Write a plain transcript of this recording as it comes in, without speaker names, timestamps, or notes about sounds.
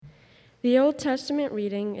The Old Testament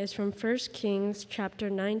reading is from 1 Kings chapter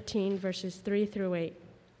 19, verses 3 through 8.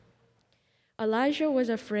 Elijah was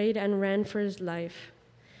afraid and ran for his life.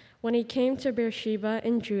 When he came to Beersheba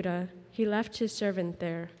in Judah, he left his servant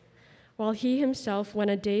there, while he himself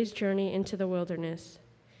went a day's journey into the wilderness.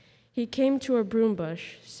 He came to a broom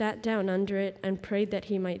bush, sat down under it, and prayed that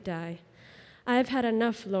he might die. "I have had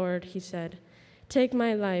enough, Lord," he said. "Take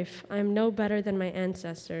my life. I am no better than my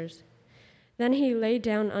ancestors." Then he lay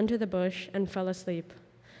down under the bush and fell asleep.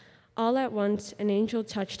 All at once an angel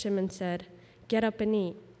touched him and said, "Get up and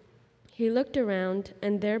eat." He looked around,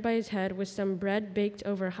 and there by his head was some bread baked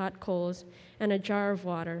over hot coals and a jar of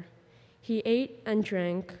water. He ate and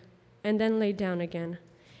drank, and then lay down again.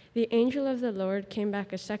 The angel of the Lord came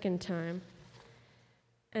back a second time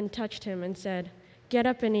and touched him and said, "Get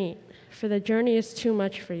up and eat, for the journey is too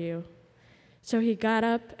much for you." So he got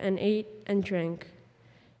up and ate and drank.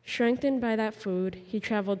 Strengthened by that food, he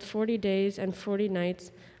traveled 40 days and 40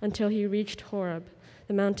 nights until he reached Horeb,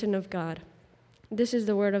 the mountain of God. This is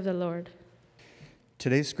the word of the Lord.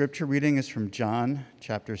 Today's scripture reading is from John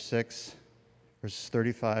chapter 6, verses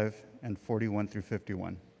 35 and 41 through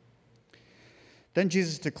 51. Then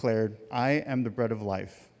Jesus declared, "I am the bread of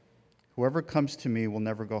life. Whoever comes to me will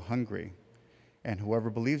never go hungry, and whoever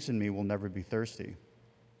believes in me will never be thirsty."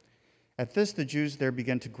 At this, the Jews there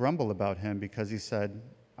began to grumble about him because he said,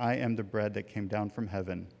 "I am the bread that came down from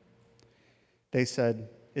heaven." They said,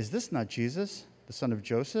 "Is this not Jesus, the son of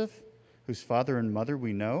Joseph, whose father and mother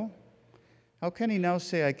we know? How can he now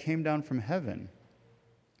say, 'I came down from heaven'?"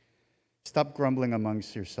 "Stop grumbling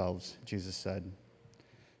amongst yourselves," Jesus said.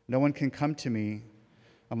 "No one can come to me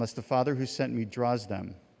unless the Father who sent me draws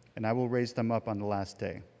them, and I will raise them up on the last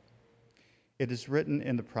day. It is written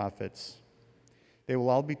in the prophets, 'They will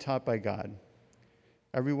all be taught by God.'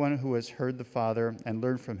 Everyone who has heard the Father and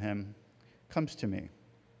learned from him comes to me.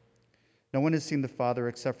 No one has seen the Father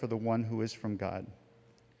except for the one who is from God.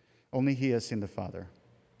 Only he has seen the Father.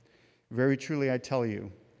 Very truly I tell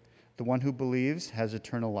you, the one who believes has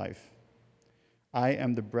eternal life. I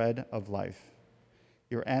am the bread of life.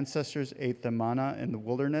 Your ancestors ate the manna in the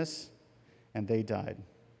wilderness, and they died.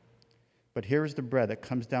 But here is the bread that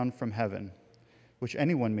comes down from heaven, which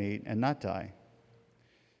anyone may eat and not die.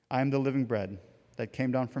 I am the living bread that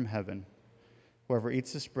came down from heaven. Whoever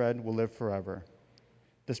eats this bread will live forever.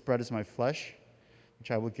 This bread is my flesh,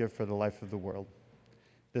 which I will give for the life of the world."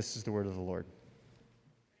 This is the word of the Lord.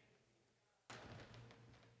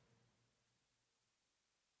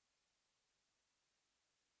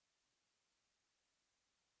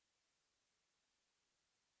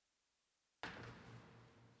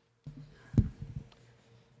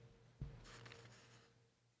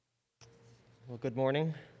 Well, good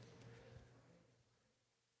morning.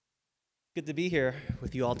 Good to be here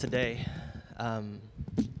with you all today.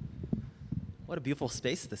 What a beautiful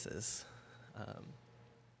space this is.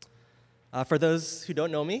 For those who don't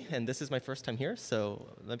know me, and this is my first time here,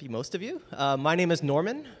 so maybe most of you, my name is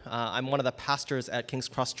Norman. I'm one of the pastors at King's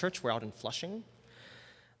Cross Church. We're out in Flushing.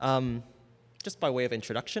 Just by way of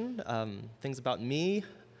introduction, things about me,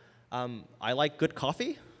 I like good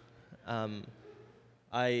coffee.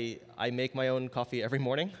 I make my own coffee every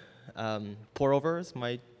morning. Pour over is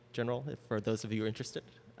my general, for those of you who are interested.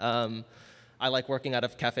 I like working out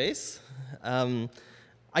of cafes.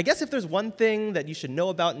 I guess if there's one thing that you should know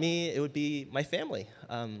about me, it would be my family.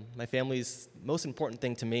 My family's the most important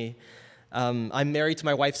thing to me. I'm married to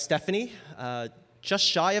my wife, Stephanie, just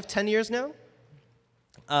shy of 10 years now.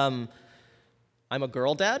 I'm a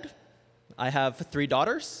girl dad. I have 3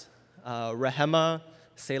 daughters, Rahema,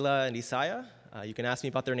 Selah, and Isaiah. You can ask me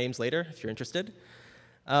about their names later if you're interested.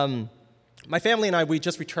 My family and I, we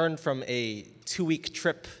just returned from a 2-week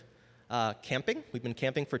trip camping. We've been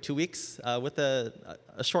camping for 2 weeks with a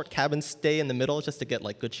short cabin stay in the middle just to get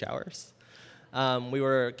good showers. We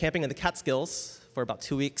were camping in the Catskills for about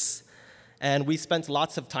 2 weeks, and we spent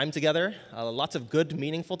lots of time together, lots of good,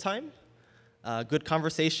 meaningful time, good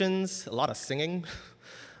conversations, a lot of singing,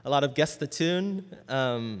 a lot of guess the tune,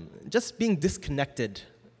 just being disconnected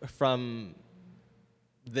from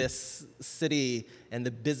this city and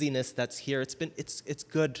the busyness that's here. It's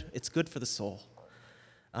good. It's good for the soul.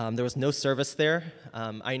 There was no service there.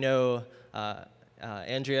 I know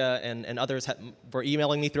Andrea and others were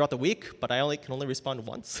emailing me throughout the week, but I can only respond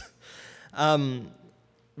once.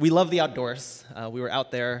 We love the outdoors. We were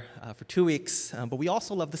out there for 2 weeks, but we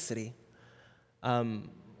also love the city.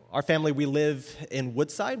 Our family, we live in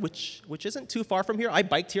Woodside, which isn't too far from here. I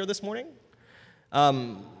biked here this morning.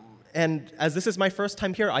 And as this is my first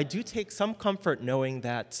time here, I do take some comfort knowing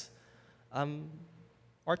that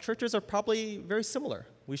our churches are probably very similar.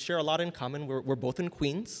 We share a lot in common. We're both in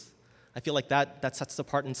Queens. I feel like that sets us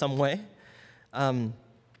apart in some way.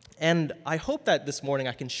 And I hope that this morning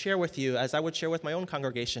I can share with you, as I would share with my own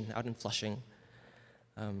congregation out in Flushing.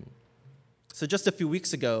 So just a few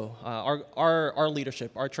weeks ago, our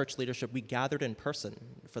leadership, our church leadership, we gathered in person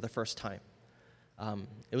for the first time.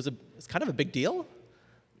 It's kind of a big deal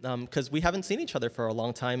because we haven't seen each other for a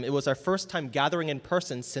long time. It was our first time gathering in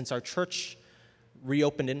person since our church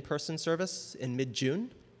reopened in-person service in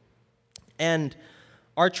mid-June. And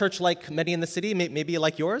our church, like many in the city, maybe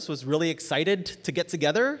like yours, was really excited to get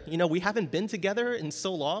together. You know, we haven't been together in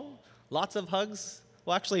so long. Lots of hugs.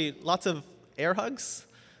 Well, actually, lots of air hugs.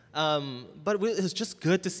 But it was just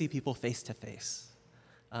good to see people face to face.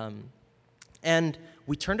 And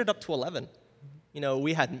we turned it up to 11. You know,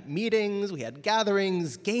 we had meetings, we had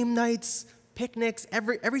gatherings, game nights, picnics,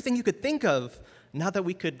 everything you could think of now that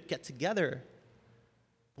we could get together.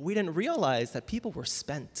 But we didn't realize that people were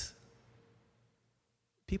spent.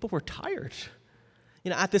 People were tired.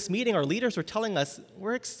 You know, at this meeting, our leaders were telling us,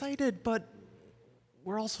 we're excited, but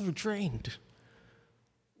we're also drained.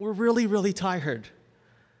 We're really, really tired.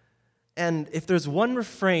 And if there's one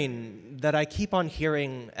refrain that I keep on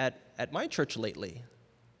hearing at my church lately,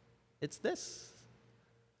 it's this: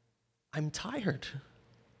 I'm tired.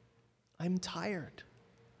 I'm tired.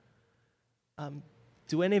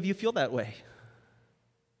 Do any of you feel that way?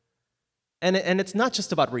 And it's not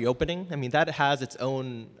just about reopening. I mean, that has its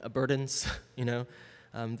own burdens, you know.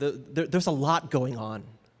 There's a lot going on.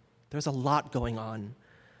 There's a lot going on.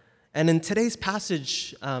 And in today's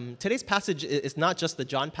passage is not just the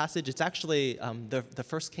John passage. It's actually the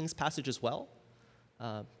First Kings passage as well.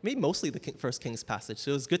 Maybe mostly the First Kings passage.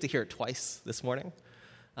 So it was good to hear it twice this morning.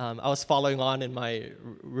 I was following on in my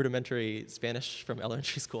rudimentary Spanish from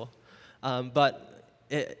elementary school.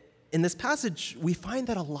 In this passage, we find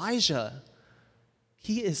that Elijah,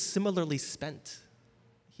 he is similarly spent.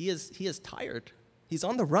 He is tired. He's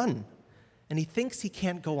on the run, and he thinks he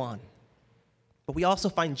can't go on. But we also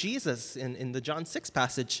find Jesus in the John 6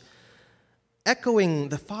 passage echoing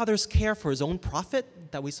the Father's care for his own prophet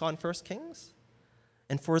that we saw in 1 Kings,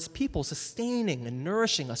 and for his people, sustaining and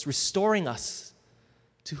nourishing us, restoring us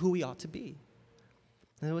to who we ought to be.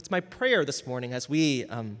 And it's my prayer this morning as we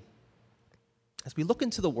look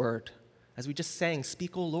into the Word, as we just sang,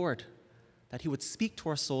 "Speak, O Lord," that he would speak to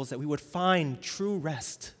our souls, that we would find true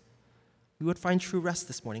rest. We would find true rest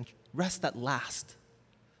this morning, rest that lasts,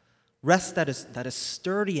 rest that is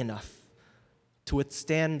sturdy enough to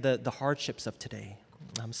withstand the hardships of today.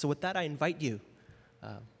 So with that, I invite you,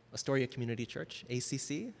 Astoria Community Church,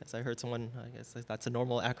 ACC, as I heard someone, I guess that's a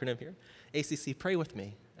normal acronym here. ACC, pray with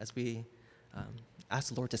me as we ask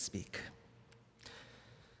the Lord to speak.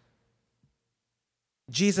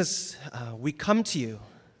 Jesus, we come to you.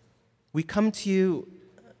 We come to you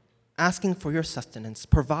asking for your sustenance,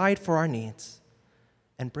 provide for our needs,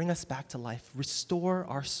 and bring us back to life. Restore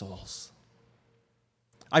our souls.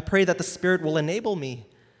 I pray that the Spirit will enable me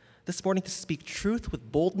this morning to speak truth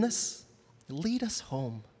with boldness. Lead us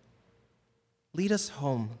home. Lead us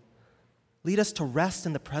home. Lead us to rest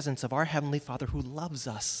in the presence of our Heavenly Father who loves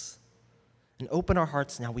us. And open our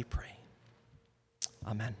hearts now, we pray.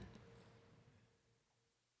 Amen.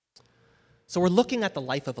 So we're looking at the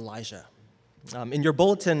life of Elijah. In your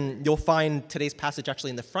bulletin, you'll find today's passage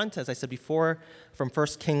actually in the front, as I said before, from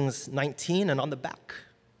 1 Kings 19, and on the back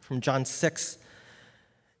from John 6.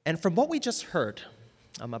 And from what we just heard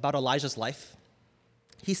about Elijah's life,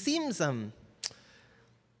 he seems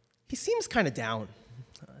kind of down.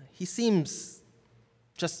 He seems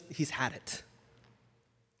he's had it.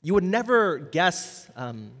 You would never guess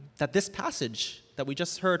that this passage that we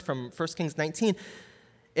just heard from 1 Kings 19,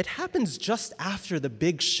 it happens just after the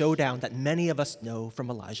big showdown that many of us know from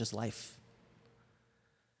Elijah's life.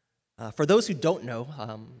 For those who don't know,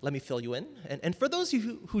 let me fill you in. And for those of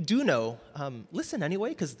you who do know, listen anyway,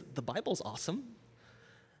 because the Bible's awesome.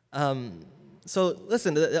 So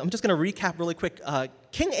listen, I'm just going to recap really quick.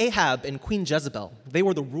 King Ahab and Queen Jezebel, they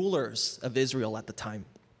were the rulers of Israel at the time.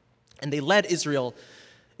 And they led Israel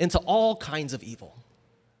into all kinds of evil.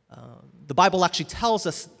 The Bible actually tells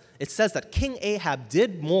us, it says that King Ahab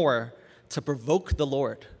did more to provoke the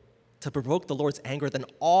Lord's anger than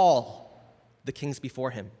all the kings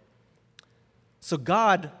before him. So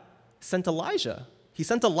God sent Elijah. He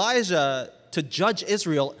sent Elijah to judge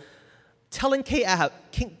Israel, telling King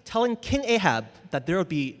Ahab that there would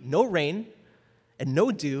be no rain and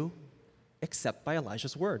no dew except by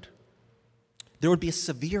Elijah's word. There would be a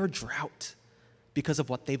severe drought because of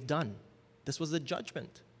what they've done. This was a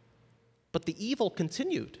judgment. But the evil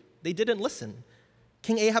continued. They didn't listen.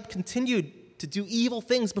 King Ahab continued to do evil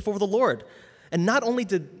things before the Lord. And not only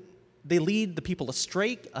did they lead the people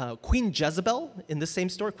astray. Queen Jezebel, in this same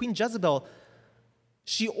story, Queen Jezebel,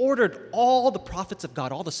 she ordered all the prophets of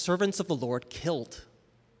God, all the servants of the Lord, killed.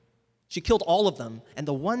 She killed all of them. And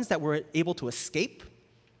the ones that were able to escape,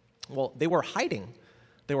 well, they were hiding.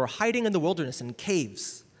 They were hiding in the wilderness in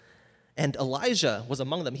caves. And Elijah was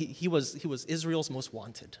among them. He was Israel's most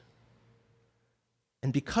wanted.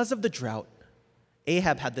 And because of the drought,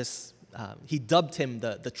 Ahab had this, he dubbed him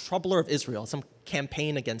the troubler of Israel, some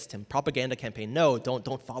campaign against him, propaganda campaign. No,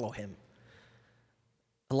 don't follow him.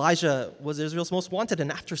 Elijah was Israel's most wanted,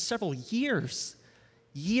 and after several years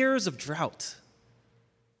of drought,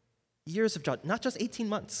 not just 18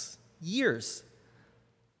 months, years.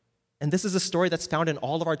 And this is a story that's found in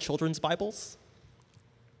all of our children's Bibles.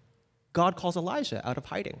 God calls Elijah out of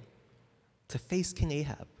hiding to face King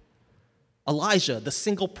Ahab. Elijah, the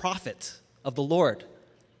single prophet of the Lord,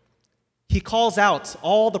 he calls out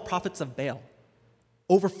all the prophets of Baal,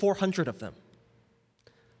 over 400 of them,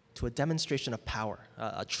 to a demonstration of power,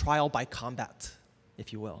 a trial by combat,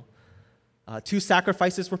 if you will. 2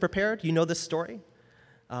 sacrifices were prepared. You know this story.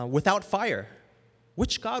 Without fire,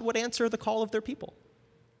 which God would answer the call of their people?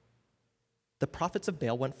 The prophets of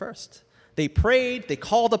Baal went first. They prayed, they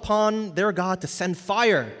called upon their God to send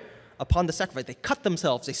fire upon the sacrifice. They cut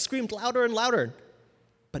themselves, they screamed louder and louder,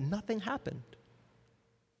 but nothing happened.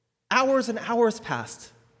 Hours and hours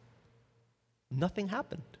passed. Nothing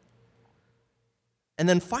happened. And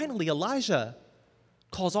then finally, Elijah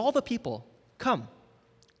calls all the people, come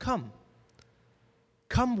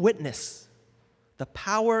witness the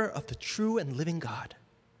power of the true and living God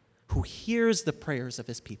who hears the prayers of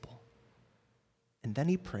his people. And then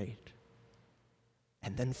he prayed.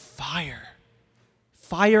 And then fire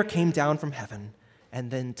came down from heaven, and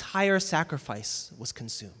the entire sacrifice was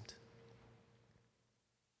consumed.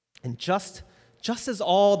 And just as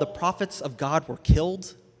all the prophets of God were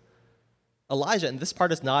killed, Elijah, and this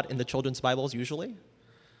part is not in the children's Bibles usually,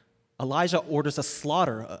 Elijah orders a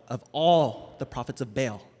slaughter of all the prophets of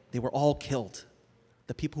Baal. They were all killed,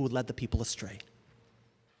 the people who led the people astray.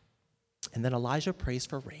 And then Elijah prays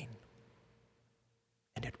for rain.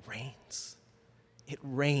 And it rains. It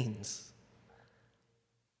rains.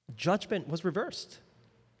 Judgment was reversed.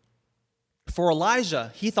 For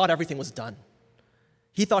Elijah, he thought everything was done.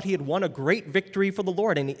 He thought he had won a great victory for the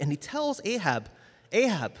Lord. And he tells Ahab,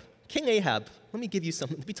 King Ahab, let me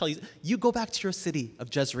tell you, you go back to your city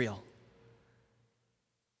of Jezreel.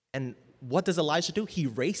 And what does Elijah do? He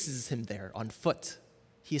races him there on foot.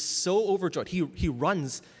 He is so overjoyed. He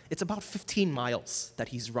runs. It's about 15 miles that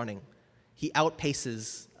he's running. He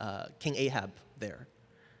outpaces King Ahab there.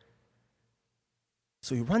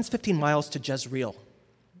 So he runs 15 miles to Jezreel.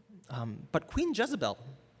 But Queen Jezebel,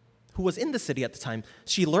 who was in the city at the time,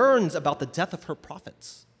 she learns about the death of her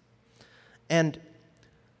prophets. And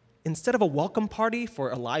instead of a welcome party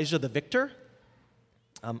for Elijah the victor,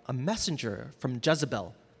 a messenger from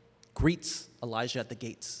Jezebel greets Elijah at the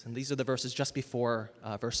gates. And these are the verses just before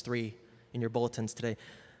verse 3 in your bulletins today.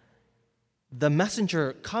 The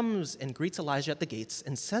messenger comes and greets Elijah at the gates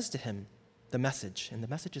and says to him the message. And the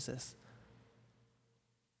message is this: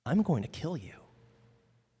 I'm going to kill you.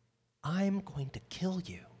 I'm going to kill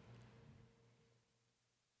you.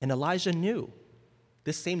 And Elijah knew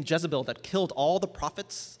this same Jezebel that killed all the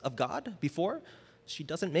prophets of God before, she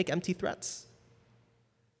doesn't make empty threats.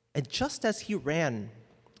 And just as he ran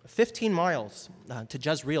 15 miles to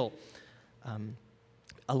Jezreel,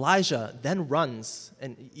 Elijah then runs,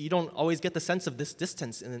 and you don't always get the sense of this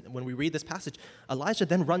distance when we read this passage. Elijah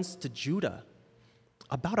then runs to Judah,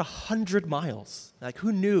 about 100 miles. Like,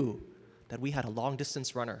 who knew that we had a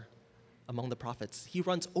long-distance runner among the prophets? He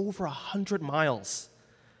runs over 100 miles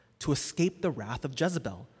to escape the wrath of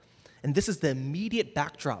Jezebel. And this is the immediate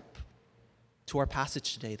backdrop to our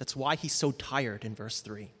passage today. That's why he's so tired in verse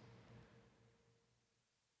 3.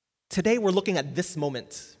 Today we're looking at this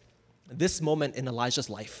moment in Elijah's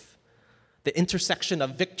life, the intersection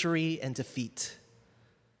of victory and defeat.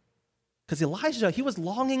 Because Elijah, he was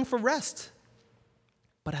longing for rest.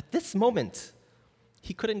 But at this moment,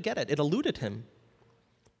 he couldn't get it. It eluded him.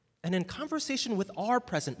 And in conversation with our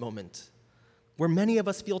present moment, where many of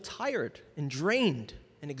us feel tired and drained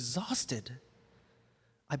and exhausted,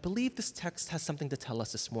 I believe this text has something to tell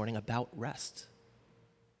us this morning about rest.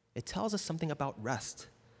 It tells us something about rest.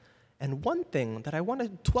 And one thing that I want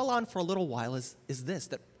to dwell on for a little while is this,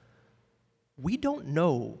 that we don't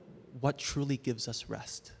know what truly gives us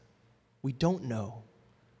rest. We don't know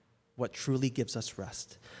what truly gives us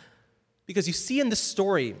rest. Because you see in this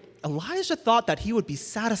story, Elijah thought that he would be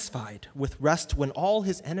satisfied with rest when all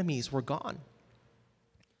his enemies were gone.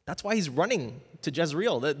 That's why he's running to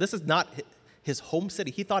Jezreel. This is not his home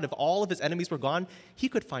city. He thought if all of his enemies were gone, he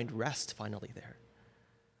could find rest finally there.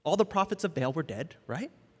 All the prophets of Baal were dead,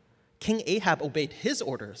 right? King Ahab obeyed his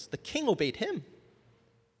orders. The king obeyed him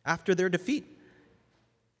after their defeat.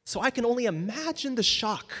 So I can only imagine the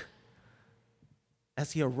shock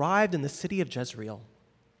as he arrived in the city of Jezreel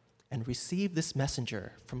and received this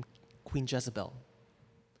messenger from Queen Jezebel.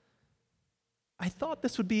 I thought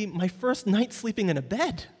this would be my first night sleeping in a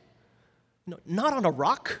bed. Not on a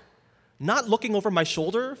rock, not looking over my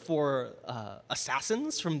shoulder for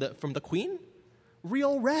assassins from the queen.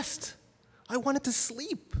 Real rest. I wanted to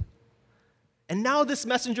sleep. And now this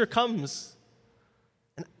messenger comes,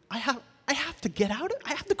 and I have to get out.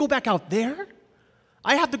 I have to go back out there.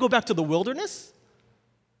 I have to go back to the wilderness.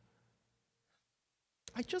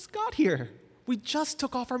 I just got here. We just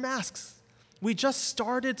took off our masks. We just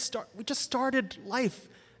started life.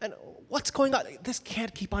 And what's going on? This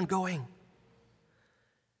can't keep on going.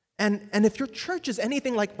 And if your church is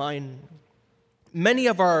anything like mine, many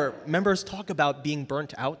of our members talk about being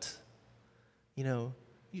burnt out.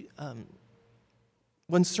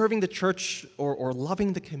 When serving the church or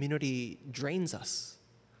loving the community drains us.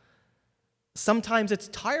 Sometimes it's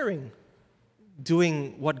tiring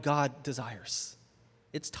doing what God desires.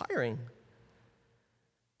 It's tiring.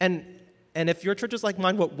 And if your church is like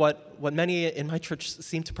mine, what many in my church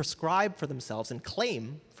seem to prescribe for themselves and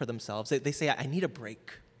claim for themselves, they say, I need a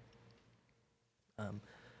break.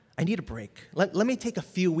 I need a break. Let me take a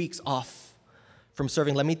few weeks off from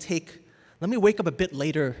serving. Let me wake up a bit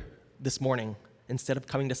later this morning instead of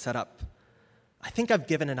coming to set up. I think I've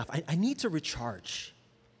given enough. I need to recharge.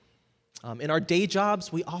 In our day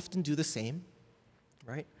jobs, we often do the same,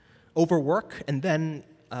 right? Overwork, and then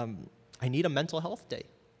I need a mental health day.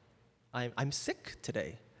 I'm sick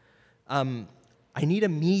today. I need a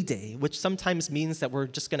me day, which sometimes means that we're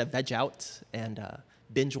just going to veg out and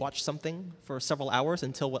binge watch something for several hours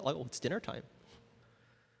until it's dinner time.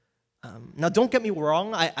 Now, don't get me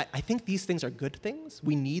wrong. I think these things are good things.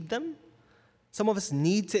 We need them. Some of us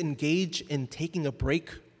need to engage in taking a break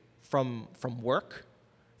from work,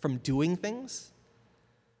 from doing things.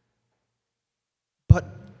 But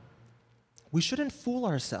we shouldn't fool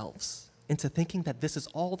ourselves into thinking that this is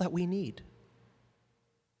all that we need.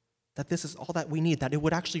 That this is all that we need, that it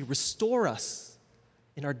would actually restore us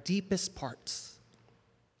in our deepest parts.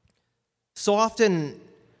 So often,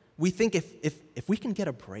 we think if we can get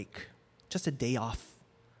a break, just a day off,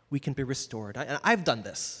 we can be restored. I've done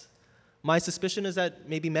this. My suspicion is that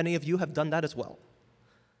maybe many of you have done that as well.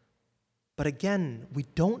 But again, we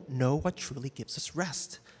don't know what truly gives us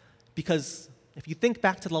rest. Because if you think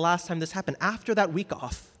back to the last time this happened, after that week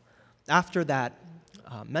off, after that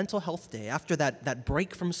mental health day, after that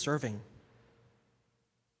break from serving,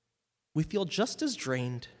 we feel just as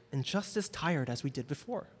drained and just as tired as we did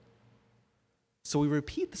before. So we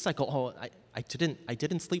repeat the cycle. Oh, I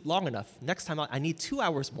didn't sleep long enough. Next time I need 2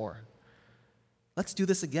 hours more. Let's do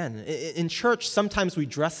this again. In church, sometimes we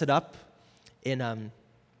dress it up in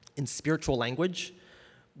spiritual language.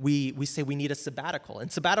 We say we need a sabbatical. And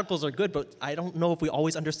sabbaticals are good, but I don't know if we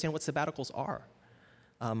always understand what sabbaticals are.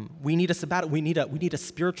 We need a sabbatical. We need a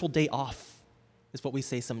spiritual day off, is what we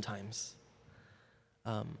say sometimes.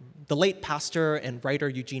 The late pastor and writer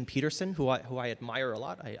Eugene Peterson, who I admire a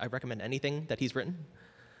lot, I recommend anything that he's written.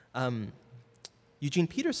 Eugene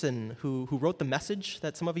Peterson, who wrote The Message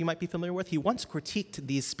that some of you might be familiar with, he once critiqued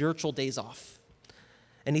these spiritual days off.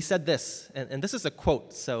 And he said this, and this is a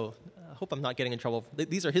quote, so I hope I'm not getting in trouble.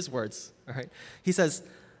 These are his words, all right? He says,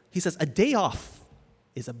 a day off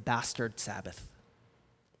is a bastard Sabbath.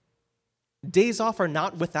 Days off are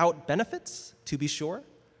not without benefits, to be sure,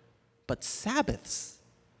 but Sabbaths,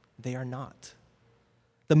 they are not.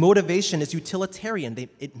 The motivation is utilitarian.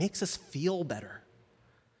 It makes us feel better.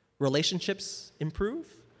 Relationships improve.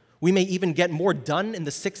 We may even get more done in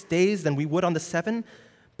the 6 days than we would on the 7,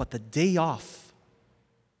 but the day off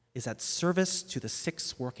is at service to the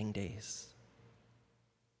 6 working days.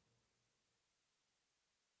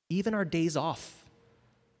 Even our days off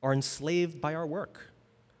are enslaved by our work.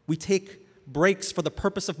 We take breaks for the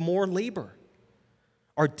purpose of more labor.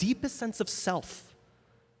 Our deepest sense of self,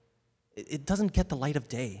 it doesn't get the light of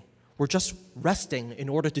day. We're just resting in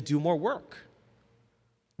order to do more work.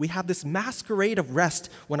 We have this masquerade of rest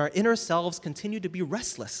when our inner selves continue to be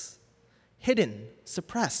restless, hidden,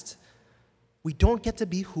 suppressed. We don't get to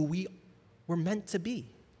be who we were meant to be.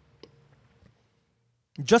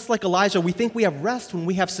 Just like Elijah, we think we have rest when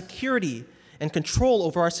we have security and control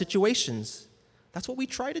over our situations. That's what we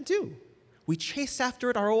try to do. We chase after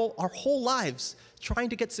it our whole lives, trying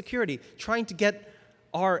to get security, trying to get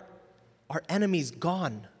our enemies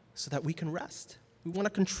gone so that we can rest. We want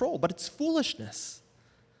to control, but it's foolishness.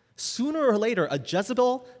 Sooner or later, a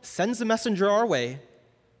Jezebel sends a messenger our way,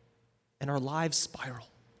 and our lives spiral.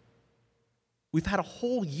 We've had a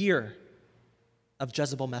whole year of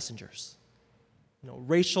Jezebel messengers.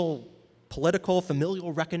 Racial, political,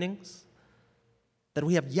 familial reckonings that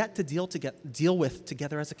we have yet to deal with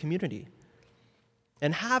together as a community.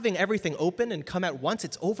 And having everything open and come at once,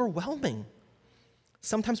 it's overwhelming.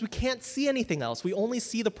 Sometimes we can't see anything else. We only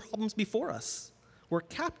see the problems before us. We're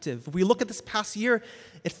captive. If we look at this past year,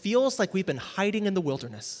 it feels like we've been hiding in the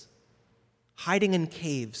wilderness, hiding in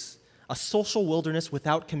caves, a social wilderness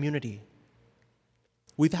without community.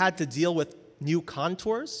 We've had to deal with new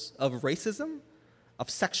contours of racism, of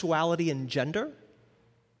sexuality and gender,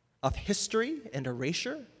 of history and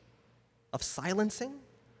erasure, of silencing.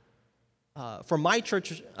 For my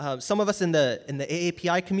church, some of us in the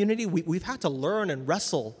AAPI community, we've had to learn and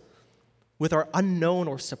wrestle with our unknown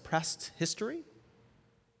or suppressed history.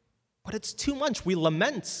 But it's too much. We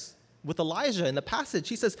lament with Elijah in the passage.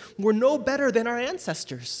 He says, we're no better than our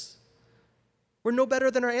ancestors. We're no better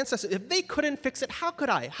than our ancestors. If they couldn't fix it, how could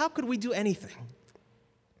I? How could we do anything?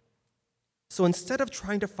 So instead of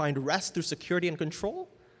trying to find rest through security and control,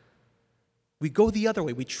 we go the other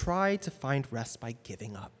way. We try to find rest by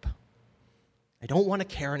giving up. I don't want to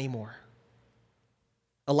care anymore.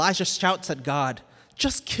 Elijah shouts at God,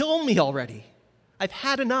 just kill me already. I've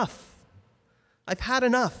had enough. I've had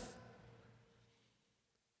enough.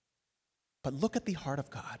 But look at the heart of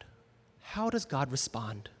God. How does God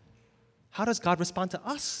respond? How does God respond to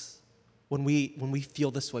us when we feel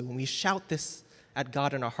this way, when we shout this at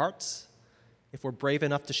God in our hearts? If we're brave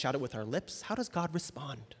enough to shout it with our lips, how does God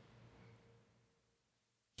respond?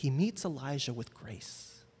 He meets Elijah with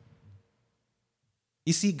grace.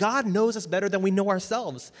 You see, God knows us better than we know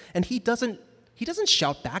ourselves, and he doesn't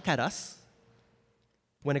shout back at us.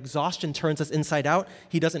 When exhaustion turns us inside out,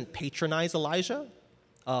 he doesn't patronize Elijah.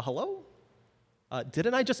 Hello?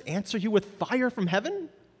 Didn't I just answer you with fire from heaven?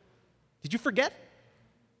 Did you forget?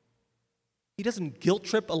 He doesn't guilt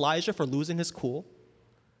trip Elijah for losing his cool.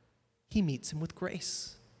 He meets him with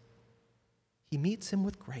grace. He meets him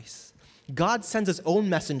with grace. God sends his own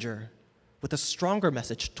messenger with a stronger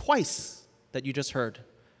message twice that you just heard.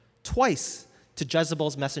 Twice to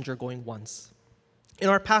Jezebel's messenger going once. In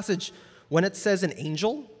our passage, when it says an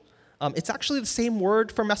angel, it's actually the same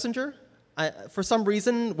word for messenger. For some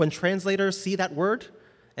reason, when translators see that word,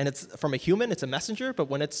 and it's from a human, it's a messenger, but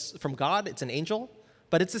when it's from God, it's an angel.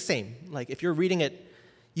 But it's the same. Like if you're reading it,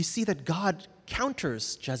 you see that God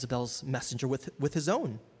counters Jezebel's messenger with his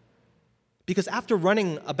own. Because after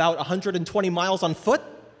running about 120 miles on foot,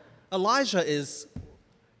 Elijah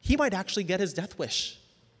he might actually get his death wish.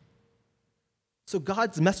 So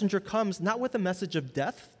God's messenger comes not with a message of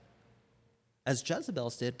death, as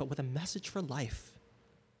Jezebel's did, but with a message for life.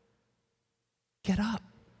 Get up.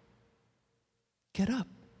 Get up.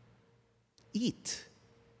 Eat.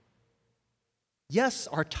 Yes,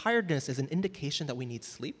 our tiredness is an indication that we need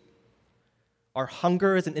sleep. Our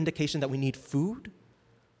hunger is an indication that we need food.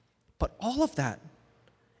 But all of that,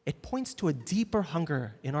 it points to a deeper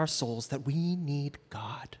hunger in our souls that we need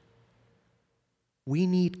God. We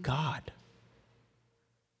need God.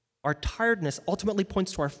 Our tiredness ultimately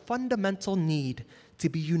points to our fundamental need to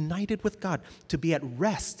be united with God, to be at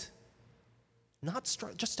rest, not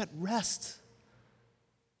just at rest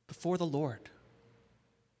before the Lord.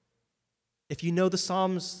 If you know the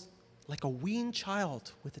Psalms, like a weaned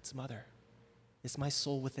child with its mother is my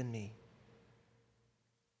soul within me.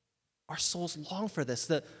 Our souls long for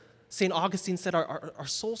this. St. Augustine said our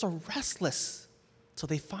souls are restless till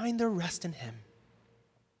they find their rest in him.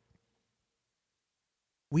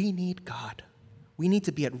 We need God. We need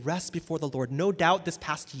to be at rest before the Lord. No doubt this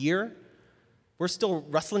past year, we're still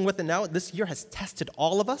wrestling with it now. This year has tested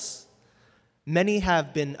all of us. Many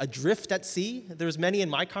have been adrift at sea. There's many in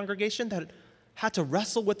my congregation that had to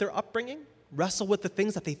wrestle with their upbringing, wrestle with the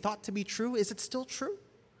things that they thought to be true. Is it still true?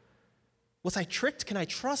 Was I tricked? Can I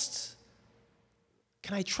trust?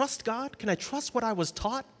 Can I trust God? Can I trust what I was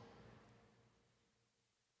taught?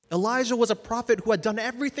 Elijah was a prophet who had done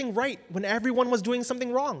everything right when everyone was doing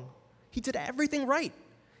something wrong. He did everything right.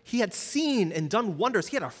 He had seen and done wonders.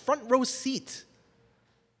 He had a front row seat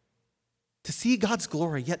to see God's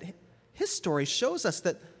glory. Yet his story shows us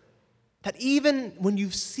that even when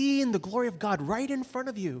you've seen the glory of God right in front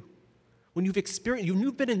of you, when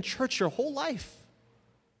you've been in church your whole life,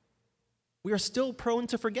 we are still prone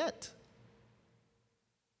to forget.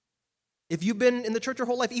 If you've been in the church your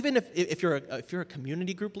whole life, even if you're a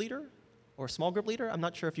community group leader or a small group leader, I'm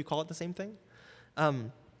not sure if you call it the same thing.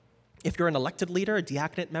 If you're an elected leader, a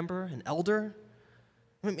diaconate member, an elder,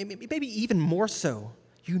 maybe even more so,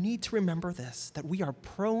 you need to remember this, that we are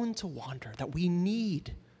prone to wander, that we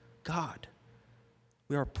need God.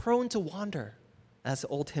 We are prone to wander, as the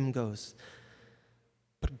old hymn goes.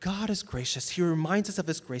 But God is gracious. He reminds us of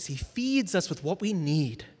his grace. He feeds us with what we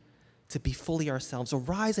need to be fully ourselves.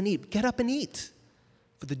 Arise and eat. Get up and eat.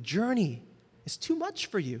 For the journey is too much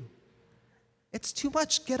for you. It's too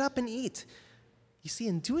much. Get up and eat. You see,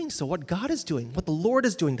 in doing so, what God is doing, what the Lord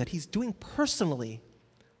is doing, that he's doing personally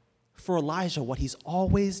for Elijah, what he's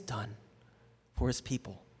always done for his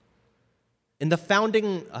people. In the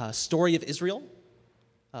founding story of Israel,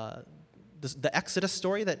 the Exodus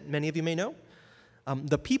story that many of you may know,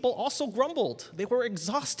 the people also grumbled. They were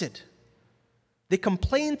exhausted. They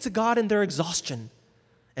complained to God in their exhaustion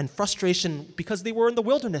and frustration because they were in the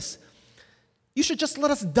wilderness. You should just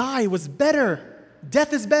let us die. It was better.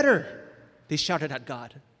 Death is better. They shouted at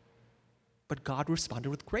God. But God responded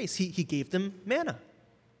with grace. He gave them manna.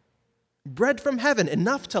 Bread from heaven,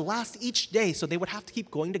 enough to last each day, so they would have to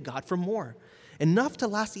keep going to God for more. Enough to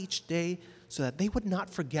last each day so that they would not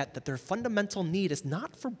forget that their fundamental need is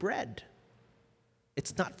not for bread.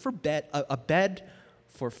 It's not for a bed,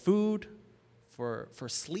 for food, for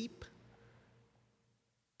sleep.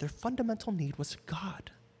 Their fundamental need was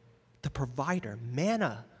God, the provider.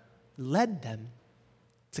 Manna led them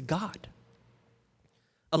to God.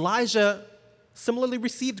 Elijah similarly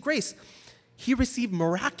received grace. He received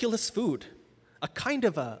miraculous food, a kind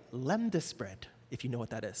of a lemdis bread, if you know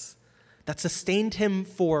what that is, that sustained him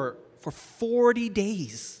for 40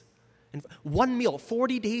 days. And one meal,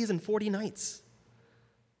 40 days and 40 nights,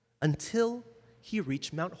 until he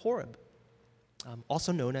reached Mount Horeb,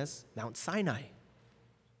 also known as Mount Sinai,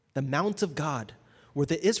 the Mount of God, where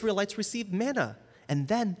the Israelites received manna. And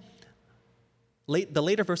then, the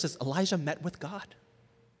later verses, Elijah met with God.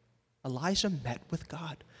 Elijah met with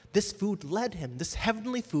God. This food led him, this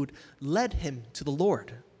heavenly food led him to the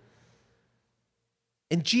Lord.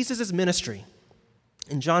 In Jesus' ministry,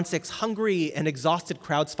 in John 6, hungry and exhausted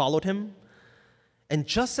crowds followed him. And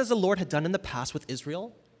just as the Lord had done in the past with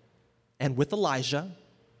Israel and with Elijah,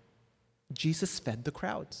 Jesus fed the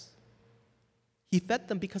crowds. He fed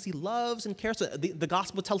them because he loves and cares. The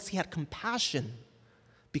gospel tells us he had compassion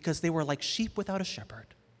because they were like sheep without a shepherd.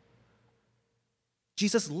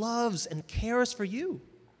 Jesus loves and cares for you.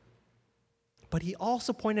 But he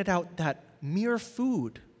also pointed out that mere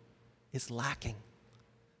food is lacking.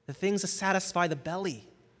 The things that satisfy the belly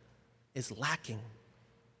is lacking.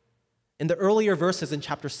 In the earlier verses in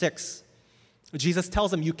chapter 6, Jesus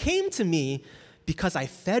tells them, "You came to me because I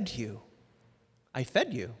fed you. I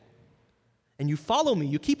fed you. And you follow me.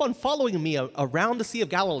 You keep on following me around the Sea of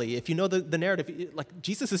Galilee." If you know the narrative, like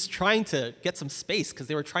Jesus is trying to get some space because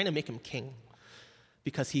they were trying to make him king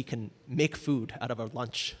because he can make food out of a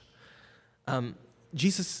lunch.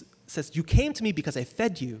 Jesus says, "You came to me because I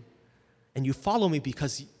fed you, and you follow me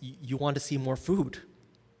because you want to see more food."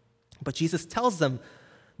 But Jesus tells them,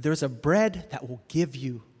 there's a bread that will give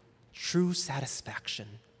you true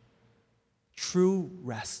satisfaction, true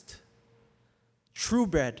rest, true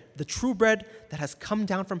bread, the true bread that has come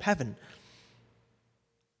down from heaven.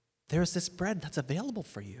 There's this bread that's available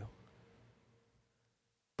for you.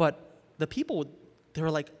 But the people, they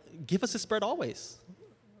were like, "Give us this bread always."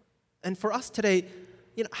 And for us today,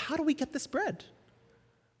 how do we get this bread?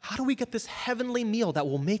 How do we get this heavenly meal that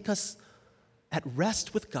will make us at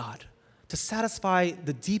rest with God, to satisfy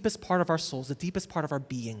the deepest part of our souls, the deepest part of our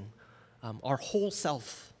being, our whole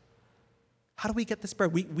self? How do we get this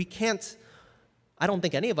bread? We can't, I don't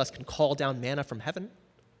think any of us can call down manna from heaven.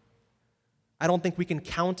 I don't think we can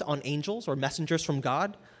count on angels or messengers from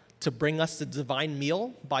God to bring us the divine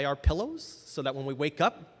meal by our pillows so that when we wake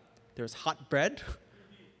up, there's hot bread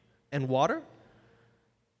and water.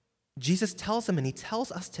 Jesus tells them, and he tells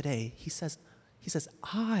us today, he says,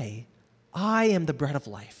 I am the bread of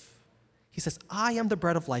life. He says, I am the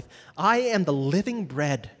bread of life. I am the living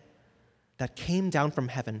bread that came down from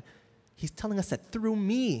heaven. He's telling us that through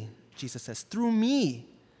me, Jesus says, through me,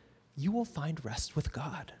 you will find rest with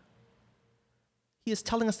God. He is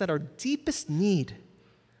telling us that our deepest need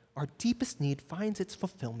finds its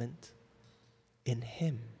fulfillment in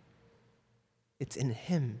him. It's in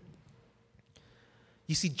him.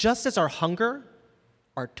 You see, just as our hunger,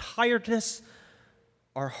 our tiredness,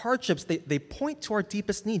 our hardships, they point to our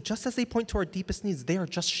deepest need. Just as they point to our deepest needs, they are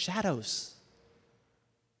just shadows.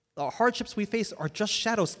 The hardships we face are just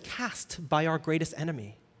shadows cast by our greatest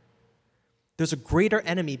enemy. There's a greater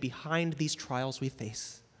enemy behind these trials we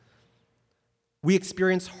face. We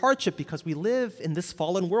experience hardship because we live in this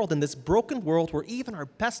fallen world, in this broken world where even our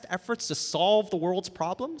best efforts to solve the world's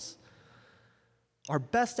problems our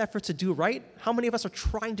best effort to do right, how many of us are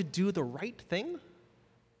trying to do the right thing?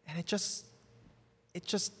 And it just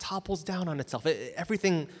topples down on itself.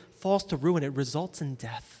 Everything falls to ruin. It results in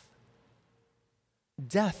death.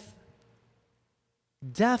 Death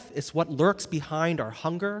is what lurks behind our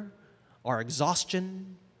hunger, our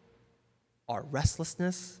exhaustion, our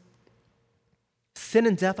restlessness. Sin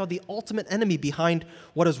and death are the ultimate enemy behind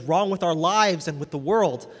what is wrong with our lives and with the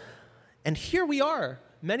world. And here we are,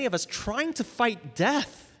 many of us trying to fight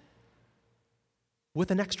death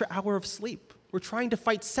with an extra hour of sleep. We're trying to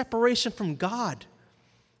fight separation from God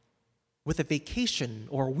with a vacation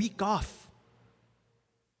or a week off.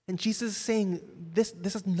 And Jesus is saying, this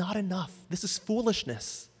is not enough. This is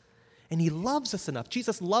foolishness. And he loves us enough.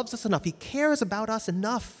 Jesus loves us enough. He cares about us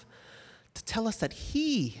enough to tell us that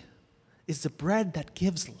he is the bread that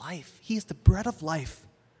gives life. He is the bread of life.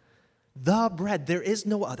 The bread, there is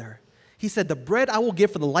no other. He said, the bread I will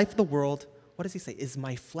give for the life of the world, what does he say? Is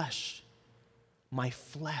my flesh. My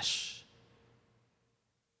flesh.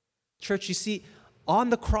 Church, you see, on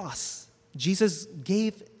the cross, Jesus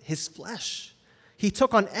gave his flesh. He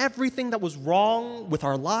took on everything that was wrong with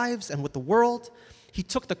our lives and with the world. He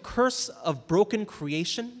took the curse of broken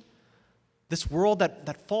creation, this world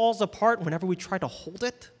that falls apart whenever we try to hold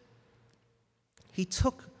it. He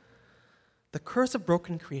took the curse of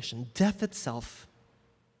broken creation, death itself.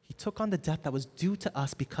 He took on the death that was due to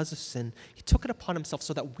us because of sin. He took it upon himself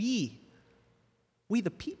so that we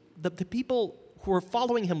the people who are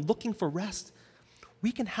following him, looking for rest,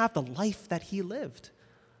 we can have the life that he lived,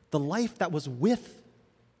 the life that was with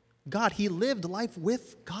God. He lived life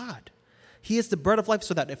with God. He is the bread of life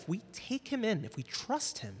so that if we take him in, if we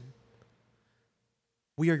trust him,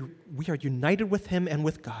 we are united with him and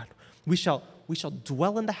with God. We shall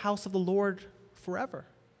dwell in the house of the Lord forever.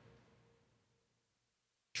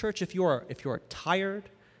 Church, if you are tired,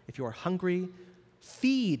 if you are hungry,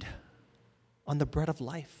 feed on the bread of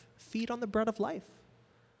life. Feed on the bread of life.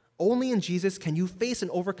 Only in Jesus can you face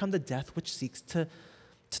and overcome the death which seeks to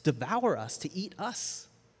devour us, to eat us.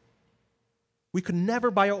 We could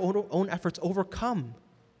never by our own efforts overcome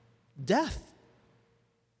death.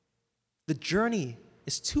 The journey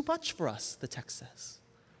is too much for us, the text says.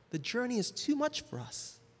 The journey is too much for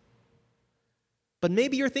us. But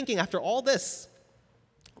maybe you're thinking, after all this,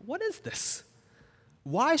 what is this?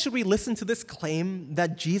 Why should we listen to this claim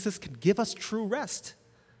that Jesus could give us true rest?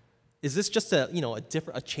 Is this just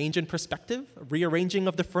a change in perspective, a rearranging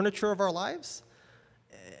of the furniture of our lives?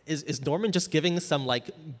 Is Norman just giving some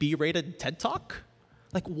B-rated TED talk?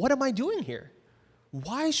 What am I doing here?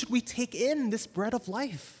 Why should we take in this bread of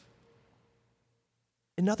life?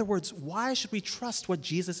 In other words, why should we trust what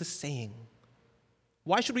Jesus is saying?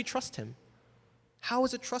 Why should we trust him? How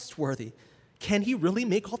is it trustworthy? Can he really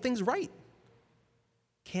make all things right?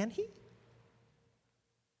 Can he?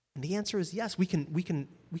 And the answer is yes. We can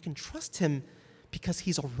trust him because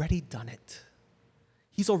he's already done it.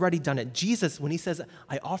 He's already done it. Jesus, when he says,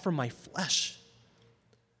 I offer my flesh,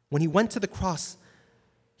 when he went to the cross,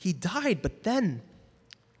 he died, but then,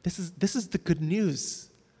 this is the good news.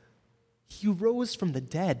 He rose from the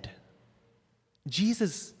dead.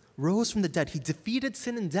 Jesus rose from the dead. He defeated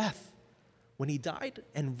sin and death when he died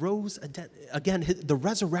and rose again, the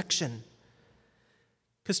resurrection.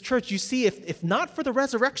 Because church, you see, if not for the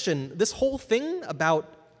resurrection, this whole thing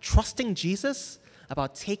about trusting Jesus,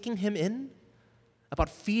 about taking him in, about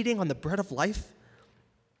feeding on the bread of life,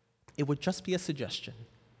 it would just be a suggestion.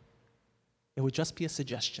 It would just be a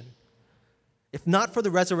suggestion. If not for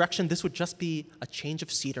the resurrection, this would just be a change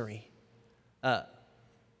of scenery, an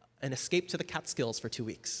escape to the Catskills for 2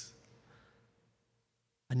 weeks,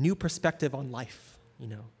 a new perspective on life,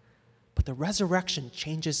 But the resurrection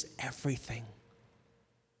changes everything.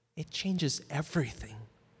 It changes everything.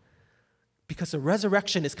 Because the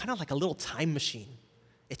resurrection is kind of like a little time machine.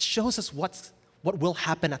 It shows us what will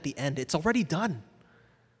happen at the end. It's already done.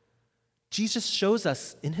 Jesus shows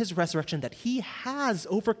us in his resurrection that he has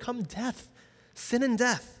overcome death, sin and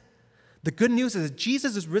death. The good news is that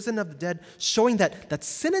Jesus is risen of the dead, showing that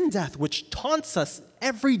sin and death, which taunts us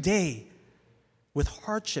every day with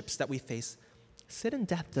hardships that we face, sin and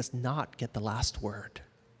death does not get the last word.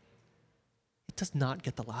 It does not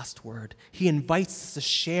get the last word. He invites us to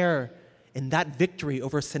share in that victory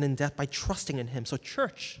over sin and death by trusting in him. So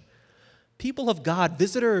church, people of God,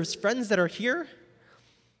 visitors, friends that are here,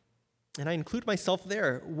 and I include myself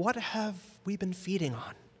there, what have we been feeding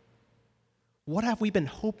on? What have we been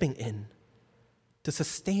hoping in to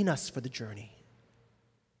sustain us for the journey?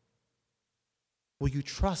 Will you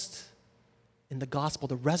trust in the gospel,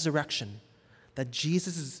 the resurrection, that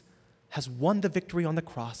Jesus has won the victory on the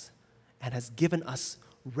cross and has given us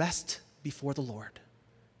rest before the Lord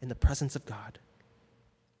in the presence of God.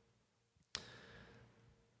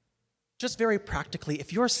 Just very practically,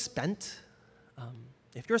 if you're spent,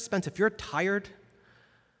 if you're tired,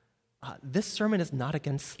 this sermon is not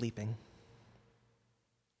against sleeping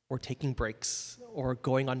or taking breaks or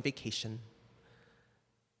going on vacation.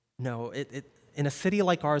 No, in a city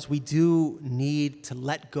like ours, we do need to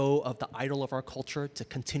let go of the idol of our culture to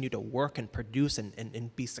continue to work and produce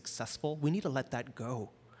and be successful. We need to let that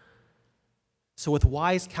go. So with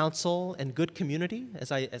wise counsel and good community,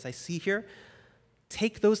 as I see here,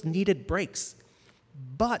 take those needed breaks.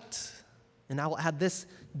 But, and I will add this,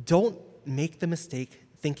 don't make the mistake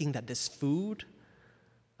thinking that this food,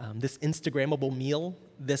 this Instagrammable meal,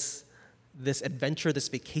 this adventure, this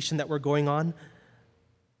vacation that we're going on,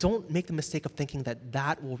 don't make the mistake of thinking that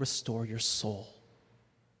that will restore your soul,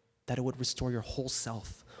 that it would restore your whole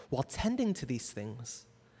self. While tending to these things,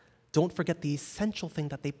 don't forget the essential thing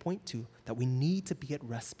that they point to, that we need to be at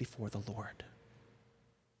rest before the Lord.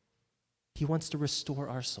 He wants to restore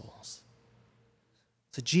our souls.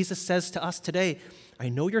 So Jesus says to us today, I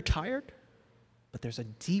know you're tired, but there's a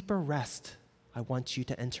deeper rest I want you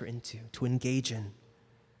to enter into, to engage in.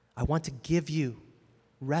 I want to give you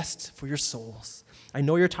rest for your souls. I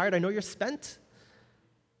know you're tired. I know you're spent.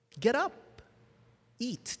 Get up.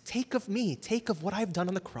 Eat. Take of me. Take of what I've done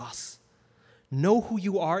on the cross. Know who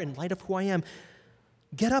you are in light of who I am.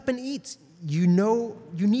 Get up and eat. You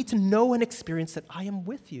need to know and experience that I am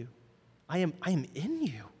with you. I am in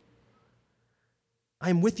you.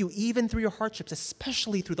 I am with you even through your hardships,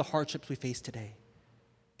 especially through the hardships we face today.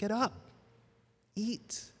 Get up.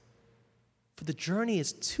 Eat. For the journey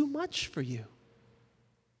is too much for you.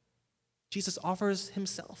 Jesus offers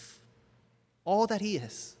himself, all that he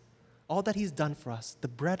is, all that he's done for us, the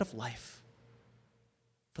bread of life,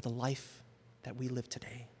 for the life that we live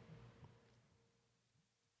today.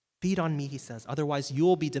 Feed on me, he says, otherwise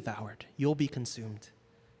you'll be devoured, you'll be consumed,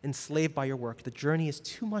 enslaved by your work. The journey is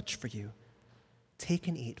too much for you. Take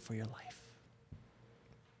and eat for your life.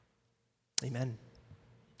 Amen.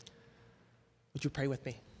 Would you pray with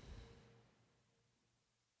me?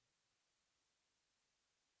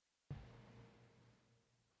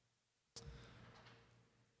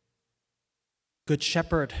 Good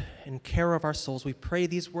shepherd and care of our souls, we pray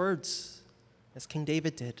these words as King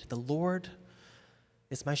David did. The Lord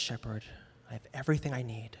is my shepherd. I have everything I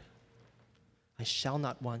need. I shall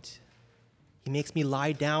not want. He makes me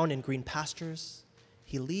lie down in green pastures.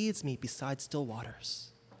 He leads me beside still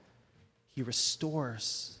waters. He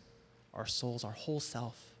restores our souls, our whole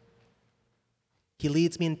self. He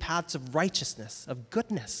leads me in paths of righteousness, of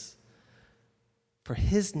goodness, for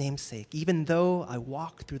his name's sake. Even though I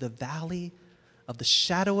walk through the valley of the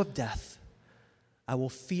shadow of death, I will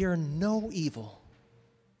fear no evil,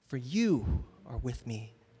 for you are with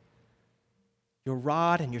me. Your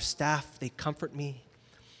rod and your staff, they comfort me.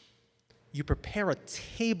 You prepare a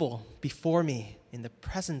table before me in the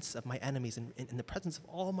presence of my enemies, and in the presence of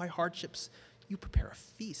all my hardships. You prepare a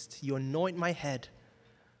feast. You anoint my head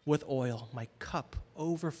with oil. My cup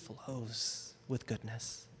overflows with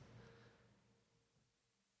goodness.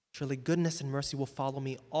 Surely goodness and mercy will follow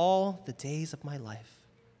me all the days of my life.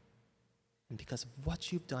 And because of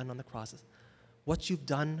what you've done on the cross, what you've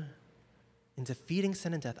done in defeating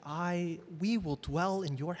sin and death, we will dwell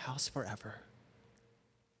in your house forever,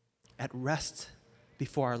 at rest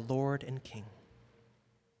before our Lord and King.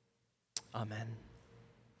 Amen.